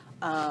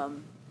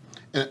 And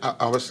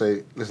I would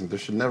say, listen, there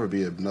should never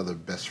be another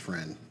best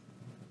friend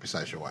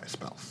besides your wife's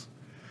spouse.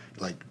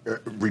 Like,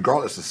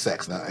 regardless of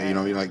sex, now,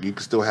 like you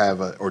can still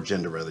have or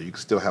gender rather, you can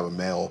still have a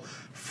male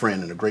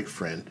friend and a great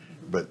friend,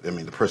 but I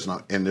mean the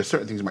person, and there's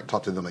certain things you might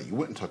talk to them that you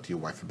wouldn't talk to your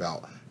wife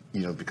about,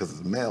 because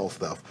of the male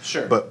stuff.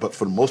 Sure. But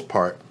for the most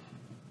part,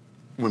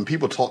 when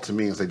people talk to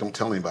me and say don't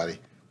tell anybody,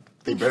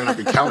 they better not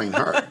be telling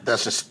her.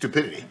 That's just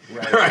stupidity,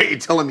 right? You're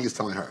telling me is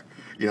telling her,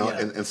 Yeah.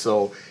 and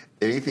so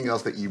anything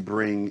else that you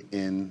bring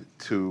in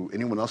to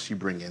anyone else you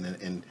bring in,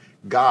 and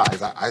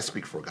guys, I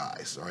speak for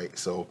guys, right?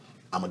 So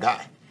I'm a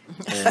guy.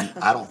 And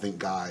I don't think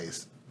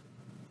guys,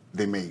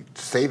 they may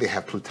say they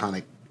have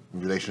platonic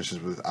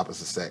relationships with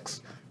opposite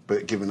sex,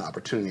 but given the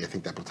opportunity, I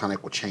think that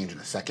platonic will change in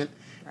a second.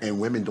 Right.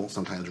 And women don't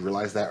sometimes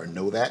realize that or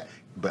know that.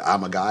 But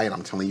I'm a guy, and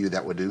I'm telling you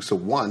that would do. So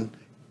one,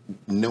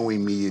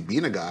 knowing me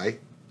being a guy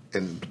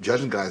and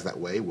judging guys that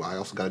way, well, I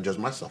also got to judge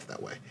myself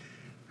that way.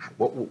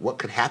 What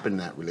could happen in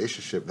that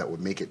relationship that would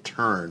make it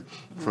turn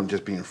from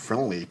just being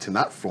friendly to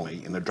not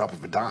friendly in the drop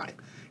of a dime,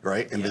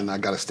 right? And then I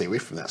got to stay away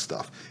from that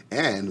stuff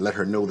and let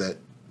her know that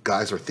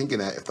guys are thinking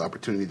that if the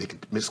opportunity, they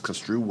could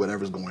misconstrue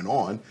whatever's going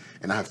on.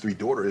 And I have 3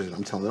 daughters, and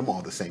I'm telling them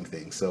all the same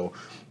thing. So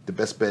the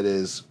best bet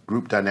is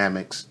group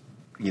dynamics.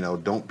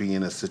 Don't be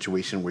in a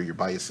situation where you're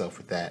by yourself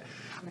with that.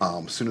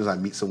 As soon as I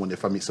meet someone,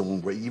 if I meet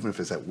someone, where even if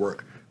it's at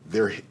work,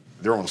 they're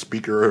on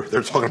speaker,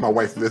 they're talking to my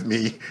wife with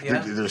me.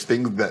 Yeah. There's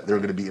things that they're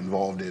going to be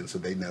involved in, so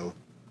they know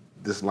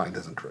this line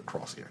doesn't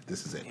cross here.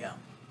 This is it. Yeah,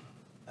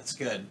 that's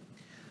good.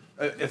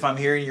 If I'm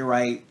hearing you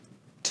right,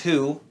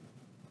 2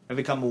 have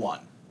become 1,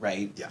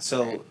 right? Yeah.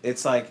 So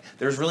it's like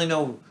there's really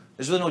no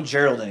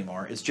Gerald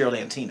anymore. It's Gerald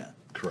and Tina.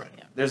 Correct.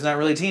 Yeah. There's not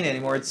really Tina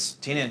anymore. It's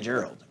Tina and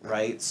Gerald,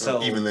 right?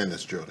 So Even then,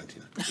 it's Gerald and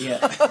Tina. yeah.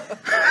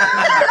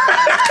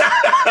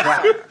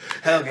 Wow.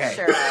 Okay.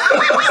 Sure.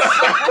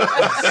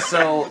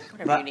 So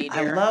Whatever you need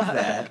I here. love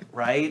that,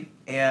 right?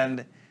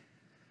 And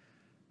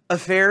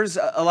affairs,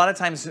 a lot of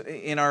times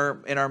in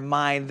our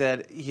mind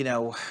that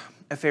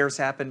affairs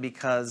happen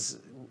because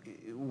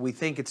we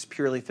think it's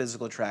purely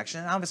physical attraction,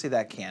 and obviously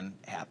that can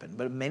happen,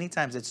 but many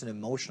times it's an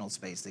emotional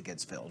space that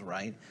gets filled,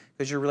 right?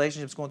 Because your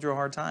relationship's going through a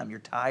hard time. You're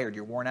tired,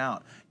 you're worn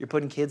out, you're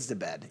putting kids to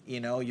bed,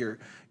 you're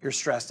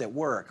stressed at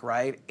work,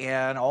 right?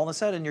 And all of a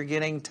sudden you're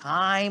getting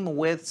time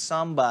with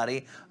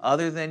somebody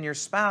other than your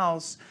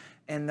spouse,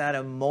 and that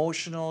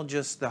emotional,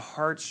 just the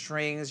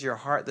heartstrings, your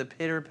heart, the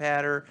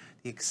pitter-patter,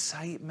 the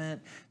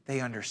excitement,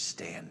 they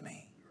understand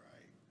me.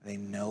 Right. They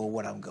know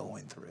what I'm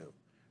going through,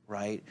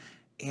 right?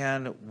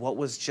 And what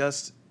was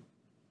just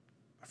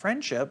a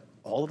friendship,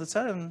 all of a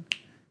sudden,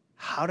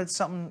 how did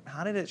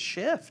it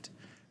shift,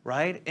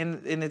 right?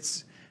 And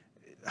it's,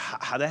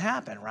 how did it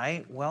happen,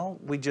 right? Well,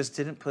 we just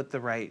didn't put the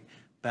right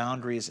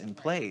boundaries in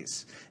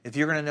place. If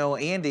you're going to know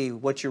Andy,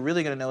 what you're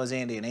really going to know is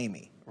Andy and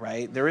Amy,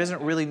 right? There isn't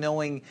really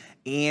knowing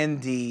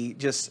Andy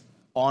just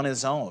on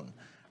his own,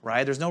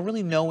 right? There's no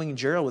really knowing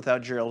Gerald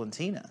without Gerald and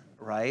Tina,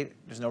 right?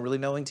 There's no really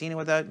knowing Tina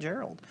without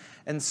Gerald.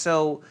 And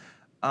so,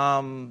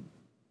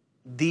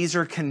 these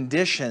are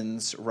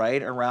conditions,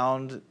 right,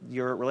 around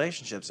your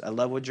relationships. I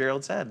love what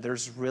Gerald said.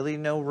 There's really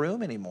no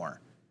room anymore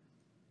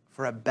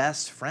for a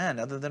best friend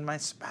other than my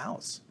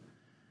spouse.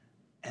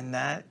 And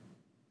that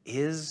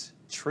is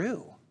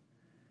true.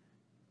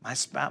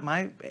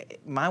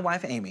 My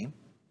wife, Amy,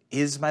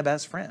 is my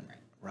best friend,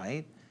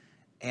 right?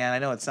 And I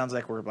know it sounds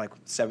like we're like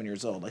 7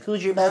 years old. Like,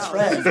 who's your best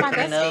friend? This is my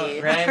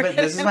bestie. Right? But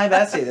this is my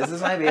bestie. This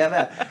is my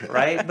BFF.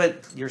 Right?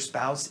 But your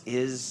spouse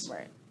is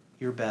Right.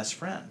 your best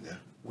friend, Yeah.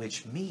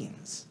 which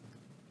means,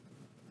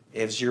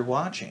 if you're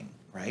watching,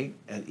 right,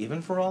 and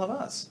even for all of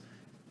us,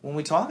 when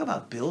we talk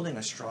about building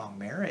a strong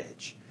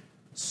marriage,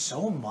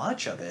 so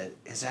much of it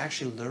is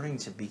actually learning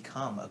to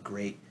become a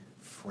great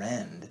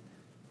friend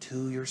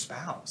to your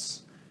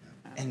spouse.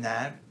 And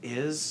that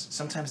is,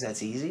 sometimes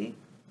that's easy,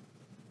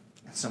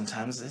 and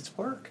sometimes it's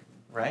work,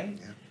 right?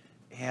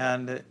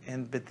 Yeah.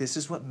 But this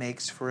is what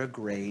makes for a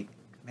great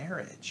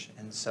marriage.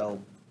 And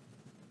so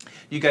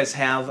you guys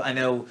have, I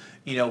know,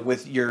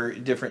 with your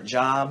different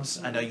jobs,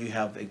 I know you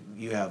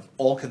have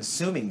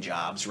all-consuming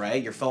jobs,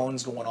 right? Your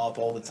phone's going off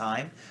all the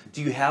time.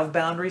 Do you have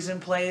boundaries in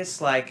place,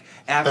 like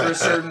after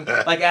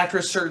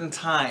a certain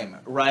time,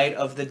 right,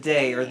 of the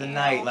day or the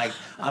night? Like,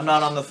 I'm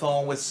not on the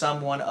phone with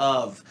someone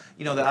of,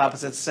 the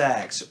opposite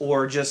sex,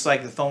 or just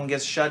like the phone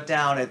gets shut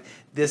down at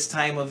this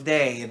time of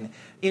day, and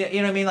you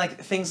know what I mean,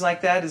 like things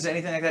like that. Is there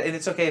anything like that? And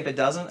it's okay if it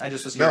doesn't. I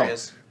just was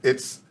curious. No,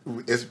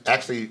 it's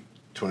actually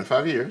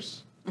 25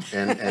 years.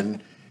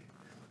 And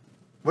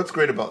what's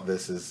great about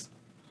this is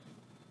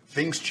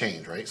things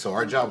change, right? So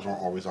our jobs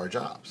weren't always our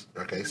jobs,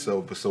 okay?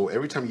 So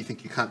every time you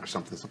think you conquer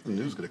something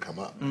new is going to come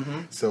up.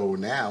 Mm-hmm. So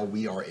now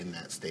we are in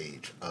that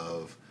stage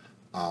of,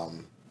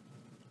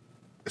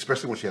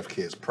 especially once you have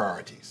kids,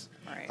 priorities.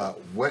 Right.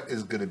 What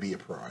is going to be a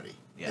priority?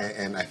 Yeah.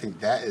 And I think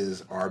that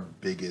is our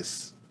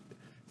biggest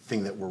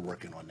thing that we're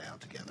working on now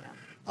together.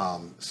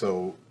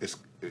 So it's,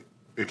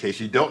 in case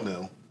you don't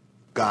know,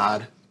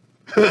 God,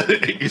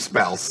 your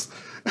spouse,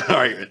 all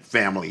right,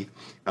 family,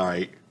 all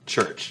right,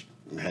 church,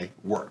 okay,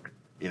 work.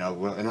 And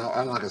I'm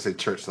not going to say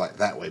church like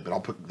that way, but I'll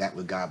put that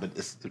with God, but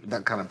it's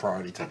that kind of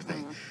priority type of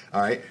thing,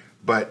 all right?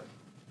 But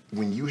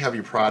when you have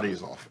your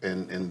priorities off,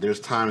 and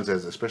there's times,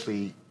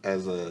 especially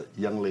as a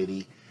young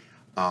lady,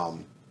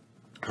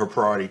 her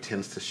priority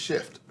tends to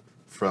shift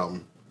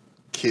from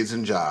kids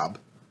and job,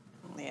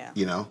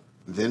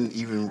 then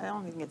even I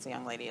don't think it's a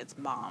young lady, it's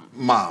mom.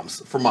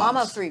 moms. Mom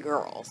of three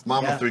girls.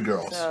 Mom Yeah. of 3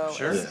 girls. So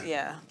Sure.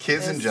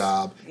 Kids and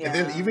job. And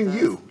then even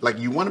you. Like,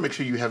 you want to make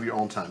sure you have your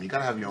own time. You got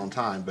to have your own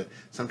time. But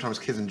sometimes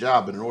kids and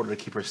job, but in order to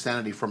keep her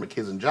sanity from a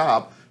kids and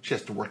job, she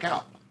has to work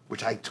out,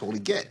 which I totally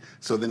get.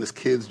 So then it's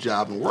kids,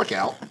 job, and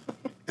workout.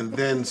 And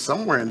then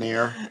somewhere in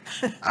there,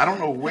 I don't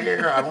know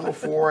where, I don't know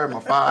 4, am I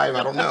 5,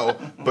 I don't know.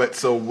 But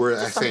so we're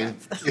saying,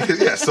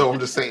 so I'm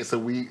just saying,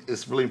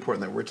 it's really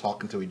important that we're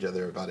talking to each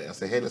other about it. I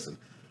say, hey, listen,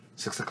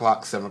 6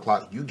 o'clock, 7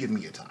 o'clock, you give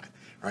me a time,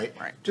 right?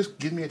 Just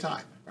give me a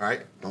time, all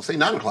right? Don't say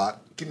 9 o'clock,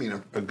 give me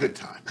a good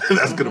time.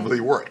 That's going to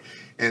really work.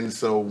 And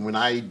so when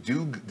I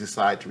do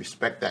decide to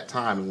respect that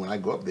time, and when I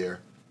go up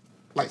there,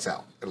 lights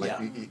out.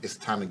 It's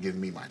time to give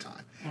me my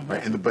time,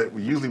 right? But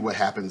usually what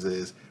happens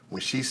is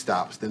when she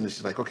stops, then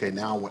she's like, okay,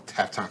 now I want to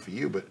have time for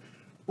you. But,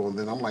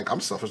 then I'm like, I'm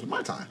selfish with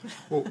my time.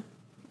 Well,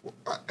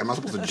 am I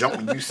supposed to jump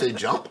when you say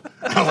jump?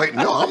 I was like,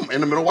 no, I'm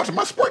in the middle of watching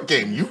my sport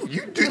game.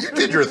 You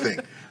did your thing,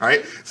 all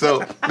right?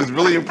 So it's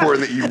really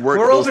important that you work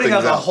those things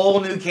out. We're opening up a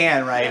whole new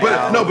can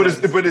now. No, but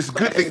it's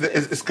good thing that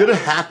it's going to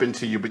happen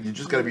to you, but you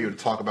just got to be able to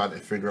talk about it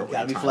and figure out what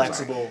your Got to be times are.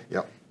 flexible.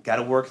 Yep. Got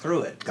to work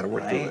through it. Got to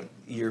work through it.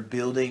 You're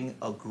building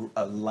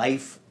a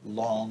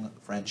lifelong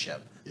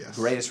friendship. Yes.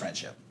 Greatest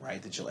friendship,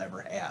 right, that you'll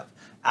ever have.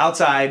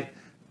 Outside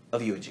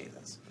of you and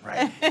Jesus,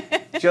 right?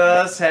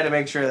 Just had to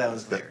make sure that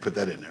was clear. Put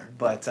that in there.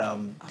 But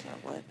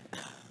What?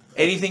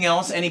 anything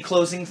else? Any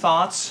closing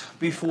thoughts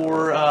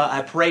before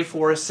I pray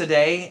for us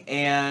today?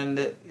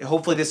 And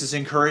hopefully this has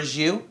encouraged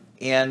you.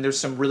 And there's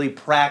some really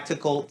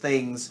practical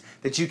things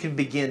that you can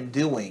begin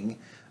doing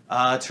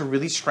to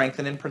really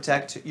strengthen and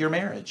protect your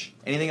marriage.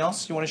 Anything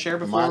else you want to share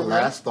before? My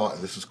last thought,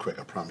 and this is quick,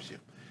 I promise you.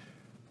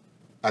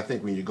 I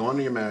think when you go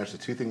into your marriage, the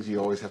 2 things you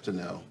always have to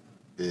know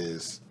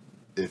is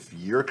if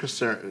you're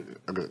concerned,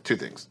 2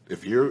 things.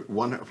 If you're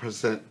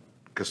 100%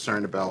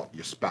 concerned about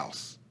your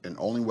spouse and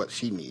only what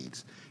she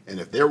needs, and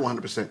if they're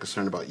 100%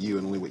 concerned about you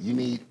and only what you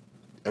need,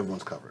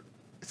 everyone's covered.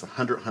 It's a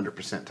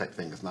 100% type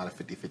thing. It's not a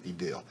 50-50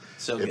 deal.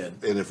 So good.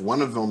 And if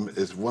one of them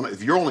is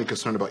if you're only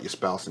concerned about your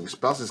spouse and your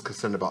spouse is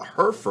concerned about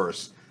her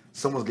first,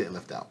 someone's getting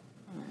left out.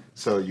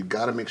 So you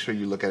got to make sure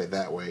you look at it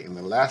that way. And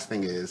the last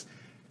thing is,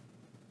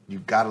 you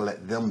got to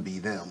let them be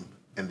them,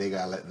 and they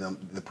got to let them.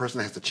 The person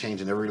that has to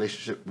change in every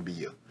relationship will be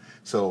you.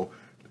 So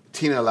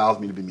Tina allows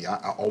me to be me.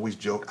 I always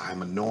joke,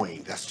 I'm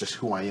annoying. That's just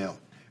who I am.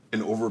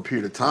 And over a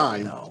period of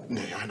time,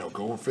 I know,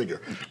 go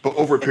figure. But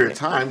over a period of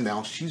time,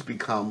 now she's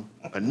become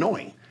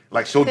annoying.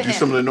 Like, she'll do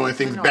some of the annoying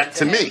things back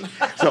to me.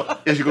 So,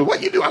 and she goes,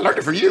 what you do? I learned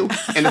it from you.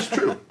 And it's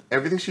true.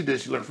 Everything she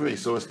did, she learned from me.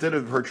 So instead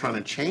of her trying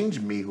to change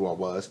me, who I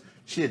was,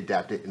 she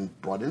adapted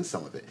and brought in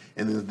some of it.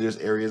 And then there's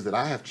areas that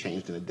I have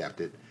changed and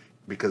adapted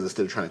because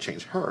instead of trying to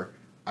change her,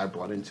 I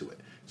brought into it.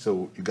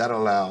 So you got to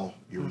allow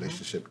your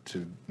relationship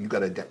to, you got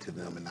to adapt to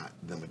them and not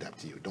them adapt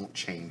to you. Don't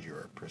change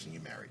your person you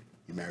married.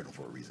 You married them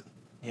for a reason.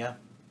 Yeah.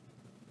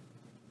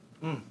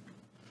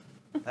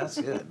 That's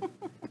good.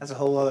 That's a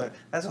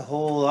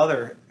whole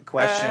other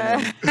question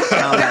and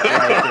comment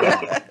right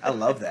there. I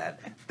love that.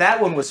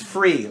 That one was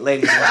free,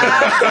 ladies and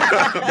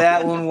gentlemen.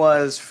 That one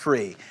was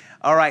free.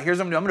 All right, here's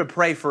what I'm going to do. I'm going to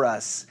pray for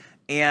us.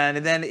 And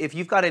then if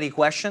you've got any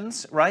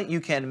questions, right, you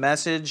can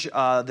message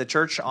the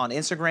church on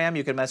Instagram.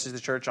 You can message the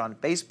church on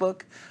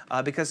Facebook.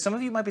 Because some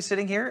of you might be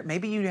sitting here.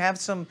 Maybe you have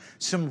some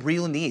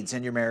real needs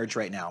in your marriage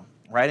right now,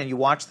 right? And you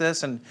watch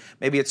this and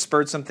maybe it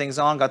spurred some things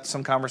on, got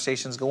some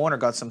conversations going or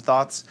got some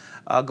thoughts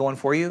going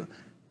for you.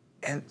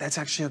 And that's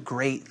actually a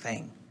great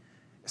thing.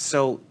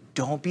 So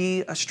don't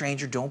be a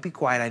stranger. Don't be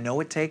quiet. I know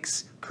it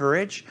takes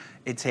courage.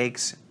 It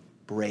takes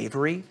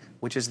bravery,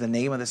 which is the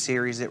name of the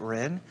series that we're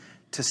in,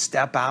 to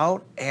step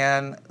out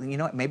and,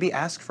 maybe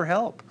ask for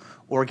help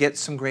or get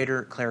some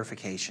greater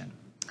clarification.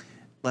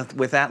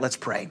 With that, let's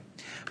pray.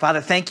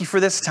 Father, thank you for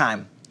this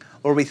time.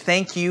 Lord, we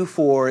thank you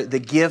for the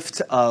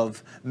gift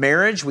of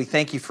marriage. We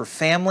thank you for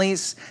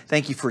families.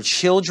 Thank you for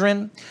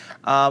children.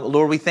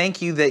 Lord, we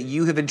thank you that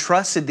you have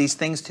entrusted these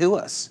things to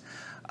us.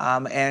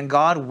 And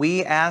God,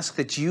 we ask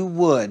that you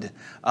would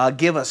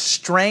give us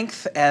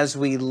strength as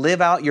we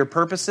live out your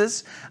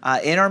purposes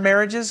in our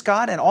marriages,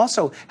 God, and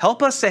also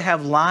help us to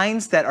have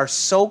lines that are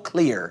so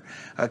clear,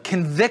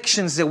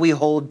 convictions that we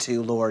hold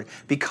to, Lord,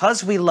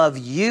 because we love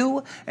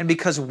you and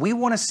because we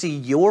want to see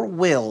your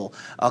will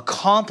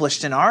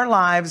accomplished in our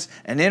lives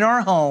and in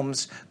our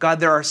homes. God,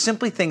 there are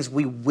simply things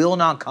we will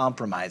not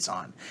compromise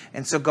on.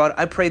 And so, God,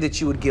 I pray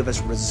that you would give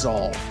us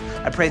resolve.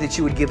 I pray that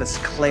you would give us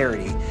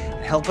clarity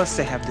and help us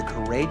to have the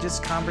courageous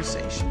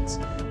conversations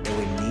that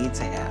we need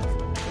to have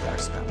with our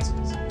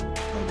spouses.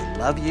 Lord, we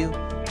love you.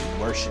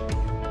 We worship you.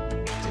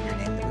 It's in your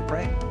name that we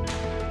pray.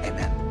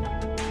 Amen.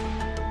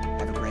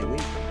 Have a great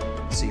week.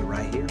 See you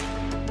right here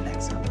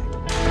next Sunday.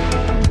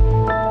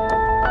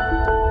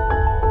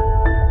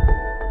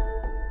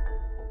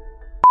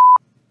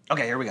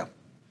 Okay, here we go.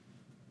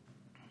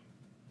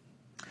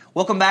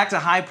 Welcome back to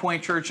High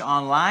Point Church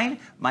Online.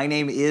 My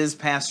name is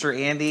Pastor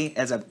Andy.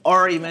 As I've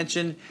already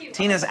mentioned,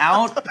 Tina's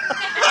out.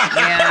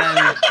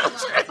 And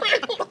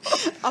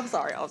I'm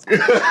sorry. I was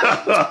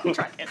I'm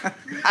trying.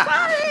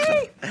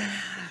 Sorry.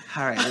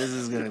 all right, this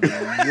is going to be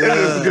good.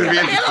 This is going to be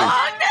interesting.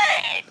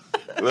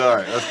 All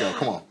right, let's go.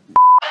 Come on.